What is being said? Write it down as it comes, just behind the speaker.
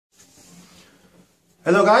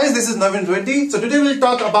Hello guys, this is Navin Reddy. So today we'll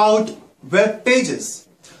talk about web pages.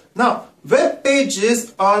 Now, web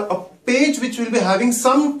pages are a page which will be having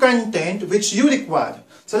some content which you require.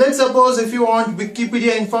 So let's suppose if you want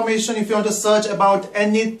Wikipedia information, if you want to search about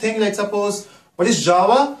anything, let's suppose what is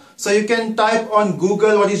Java. So you can type on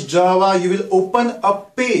Google what is Java, you will open a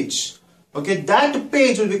page. Okay, that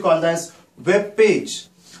page will be called as web page.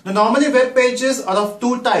 Now normally web pages are of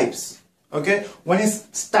two types. Okay, one is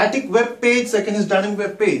static web page, second is dynamic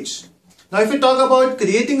web page. Now if we talk about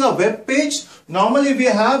creating a web page, normally we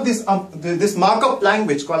have this markup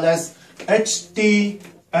language called as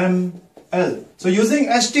HTML. So using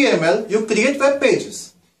HTML, you create web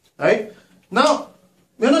pages, right? Now,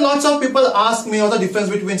 lots of people ask me what the difference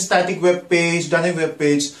between static web page, dynamic web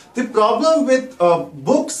page. The problem with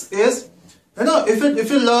books is,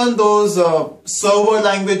 if you learn those server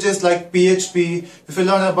languages like PHP, if you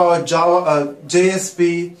learn about Java,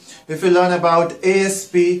 JSP, if you learn about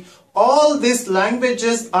ASP, all these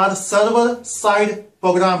languages are server-side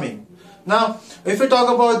programming. Now, if you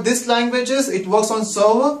talk about these languages, it works on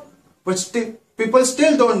server, but people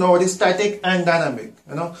still don't know what is static and dynamic.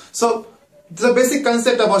 So the basic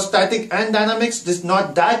concept about static and dynamics is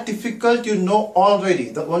not that difficult. You know already.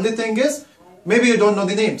 The only thing is, maybe you don't know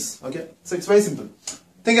the names. Okay, so it's very simple.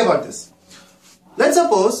 Think about this. Let's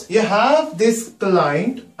suppose you have this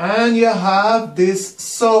client and you have this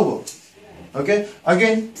server. Okay,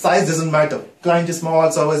 again, size doesn't matter. Client is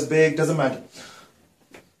small, server is big, doesn't matter.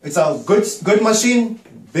 It's a good machine,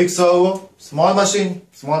 big server, small machine,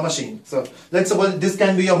 small machine. So let's suppose this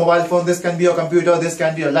can be your mobile phone, this can be your computer, this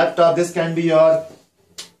can be your laptop, this can be your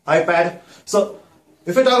iPad. So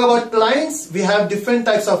if we talk about clients, we have different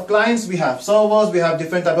types of clients, we have servers, we have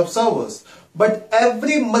different types of servers. But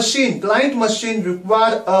every machine, client machine,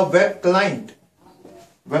 require a web client.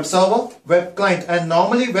 Web server, web client. And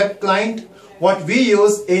normally web client, what we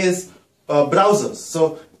use is browsers.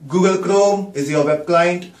 So Google Chrome is your web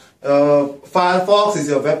client, Firefox is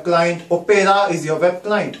your web client, Opera is your web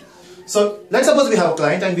client. So let's suppose we have a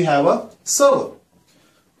client and we have a server.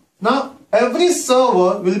 Now every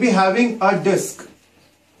server will be having a disk.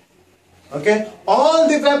 Okay, all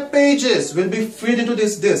the web pages will be fed into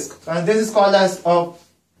this disk, and this is called as a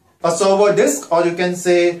server disk, or you can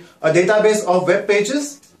say a database of web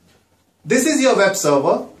pages. This is your web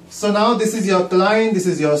server. So now this is your client, this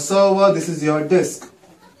is your server, this is your disk.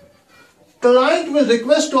 Client will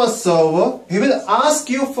request to a server, he will ask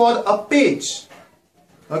you for a page.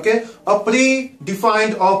 Okay, a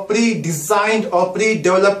pre-defined or pre-designed or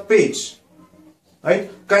pre-developed page. Right,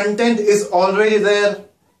 content is already there.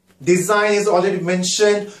 Design is already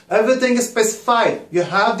mentioned, everything is specified. You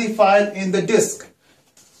have the file in the disk.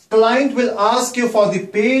 Client will ask you for the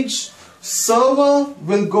page, server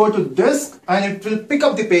will go to disk and it will pick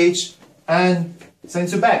up the page and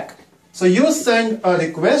sends you back. So you send a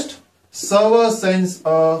request, server sends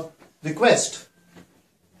a request.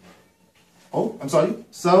 Oh, I'm sorry,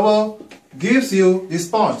 server gives you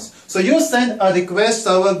response. So you send a request,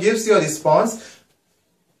 server gives you a response.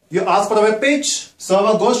 You ask for a web page,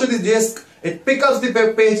 server goes to the disk, it picks up the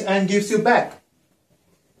web page and gives you back.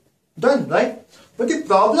 Done, right? But the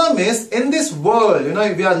problem is, in this world,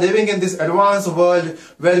 we are living in this advanced world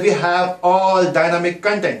where we have all dynamic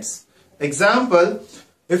contents. Example,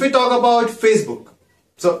 if we talk about Facebook.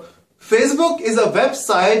 So Facebook is a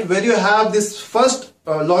website where you have this first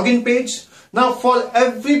login page. Now for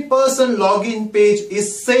every person, login page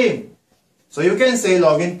is same. So you can say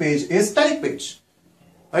login page is static page.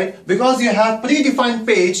 Right? Because you have predefined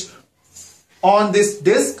page on this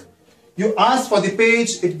disk, you ask for the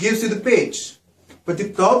page, it gives you the page. But the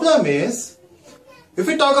problem is, if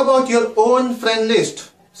we talk about your own friend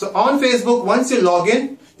list, so on Facebook, once you log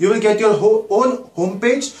in, you will get your own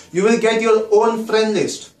homepage, you will get your own friend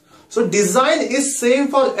list. So design is same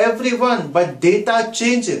for everyone, but data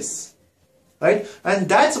changes. Right? And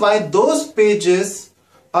that's why those pages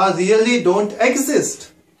really don't exist.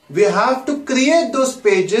 We have to create those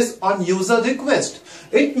pages on user request.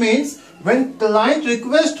 It means when client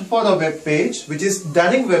requests for a web page, which is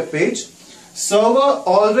dynamic web page, server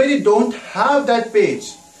already don't have that page.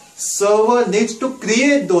 Server needs to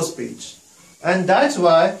create those pages. And that's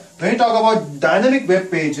why when you talk about dynamic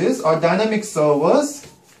web pages or dynamic servers,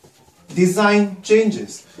 design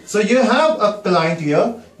changes. So you have a client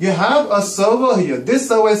here, you have a server here. This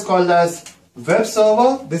server is called as web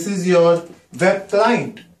server. This is your web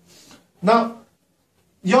client. Now,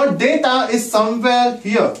 your data is somewhere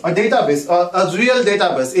here, a database, a real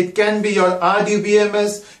database. It can be your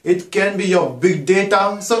RDBMS, it can be your big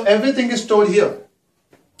data. So everything is stored here,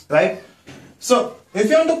 right? So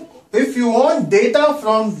if you want to if you want data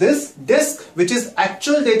from this disk, which is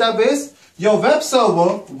actual database, your web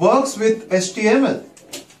server works with HTML.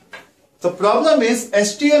 The problem is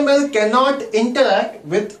HTML cannot interact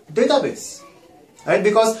with database, right?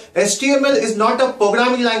 Because HTML is not a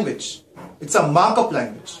programming language. It's a markup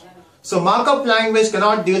language. So markup language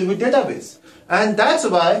cannot deal with database. And that's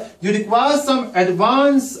why you require some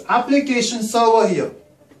advanced application server here.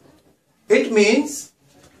 It means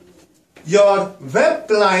your web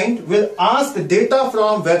client will ask data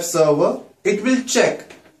from web server. It will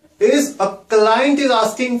check, is a client is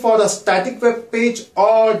asking for a static web page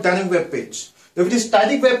or dynamic web page. If it is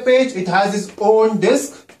static web page, it has its own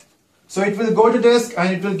disk. So it will go to disk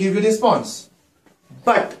and it will give you response.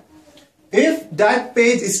 But if that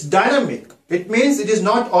page is dynamic, it means it is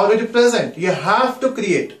not already present. You have to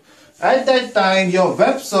create. At that time, your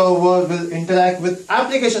web server will interact with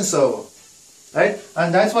application server, right?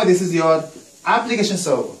 And that's why this is your application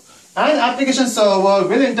server. And application server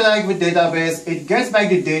will interact with database. It gets back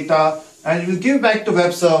the data and it will give back to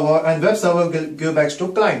web server, and web server will give back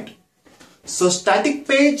to client. So static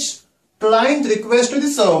page, client request to the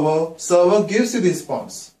server, server gives you the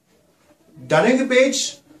response. Dynamic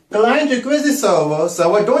page, client requests the server,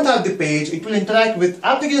 server don't have the page, it will interact with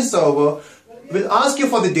application server, will ask you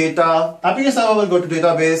for the data, application server will go to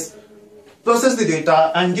database, process the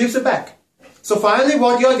data and gives it back. So finally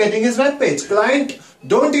what you are getting is web page. Client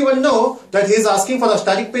don't even know that he is asking for a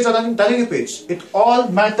static page or a dynamic page. It all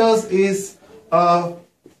matters is a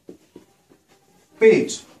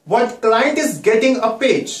page. What client is getting a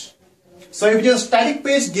page. So if it is a static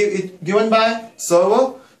page given by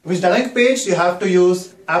server, which dynamic page you have to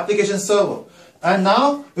use application server. And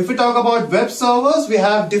now if we talk about web servers, we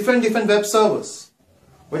have different web servers.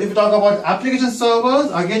 But if we talk about application servers,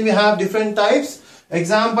 again we have different types.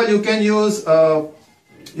 Example, you can use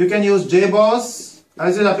JBoss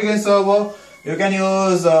as an application server. You can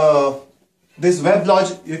use this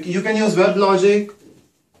WebLogic. You can use WebLogic.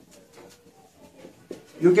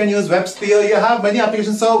 You can use WebSphere. You have many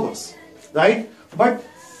application servers, right? But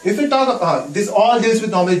if we talk about this, all deals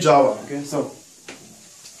with normally Java. Okay, so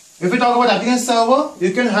if we talk about application server,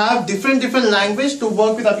 you can have different language to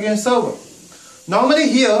work with application server. Normally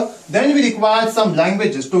here, then we require some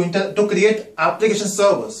languages to create application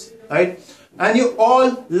servers, right? And you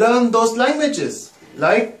all learn those languages,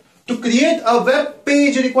 right? To create a web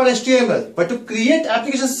page, you require HTML. But to create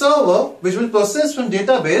application server, which will process from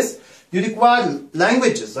database, you require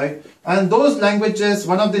languages, right? And those languages,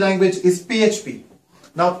 one of the language is PHP.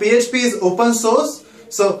 Now PHP is open source.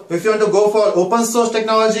 So if you want to go for open source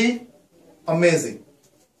technology, amazing.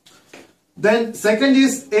 Then second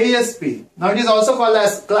is ASP. Now it is also called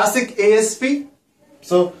as classic ASP.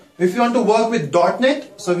 So if you want to work with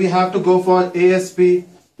 .NET, so we have to go for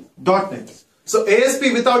ASP.NET. So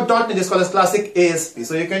ASP without .NET is called as classic ASP.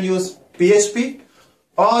 So you can use PHP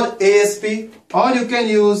or ASP, or you can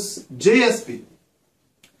use JSP.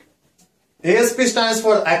 ASP stands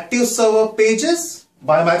for Active Server Pages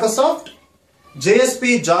by Microsoft.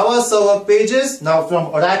 JSP, Java Server Pages, now from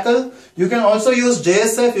Oracle. You can also use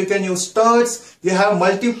JSF, you can use Turds. You have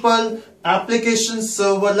multiple application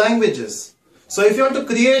server languages. So if you want to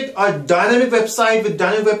create a dynamic website with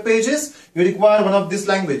dynamic web pages, you require one of these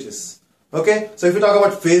languages. Okay, so if you talk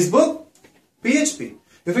about Facebook, PHP.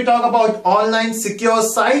 If we talk about online secure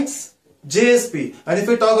sites, JSP. And if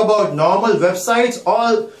we talk about normal websites,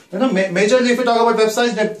 all, majorly if we talk about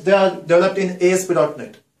websites, they are developed in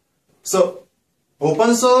ASP.NET. So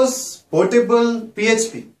open source, portable,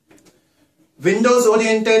 PHP. Windows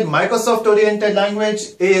oriented, Microsoft oriented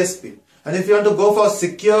language, ASP. And if you want to go for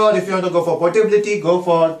secure, if you want to go for portability, go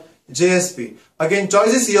for JSP. Again,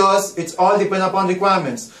 choice is yours. It's all depend upon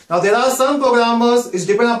requirements. Now there are some programmers, it's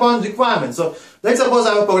depend upon requirements. So let's suppose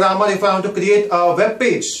I'm a programmer, if I want to create a web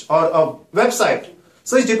page or a website.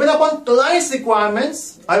 So it's depend upon client's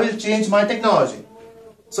requirements, I will change my technology.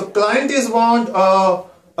 So client is want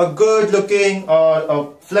a good looking or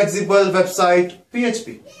a flexible website,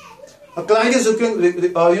 PHP. A client is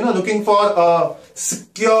looking for a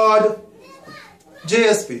secured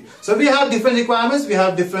JSP. So we have different requirements, we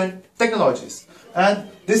have different technologies. And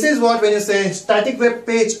this is what when you say static web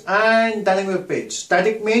page and dynamic web page.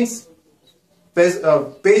 Static means page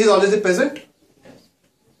is always present.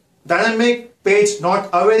 Dynamic page not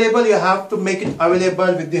available, you have to make it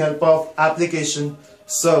available with the help of application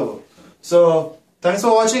server. So thanks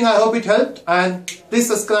for watching, I hope it helped, and please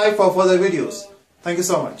subscribe for further videos. Thank you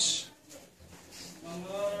so much.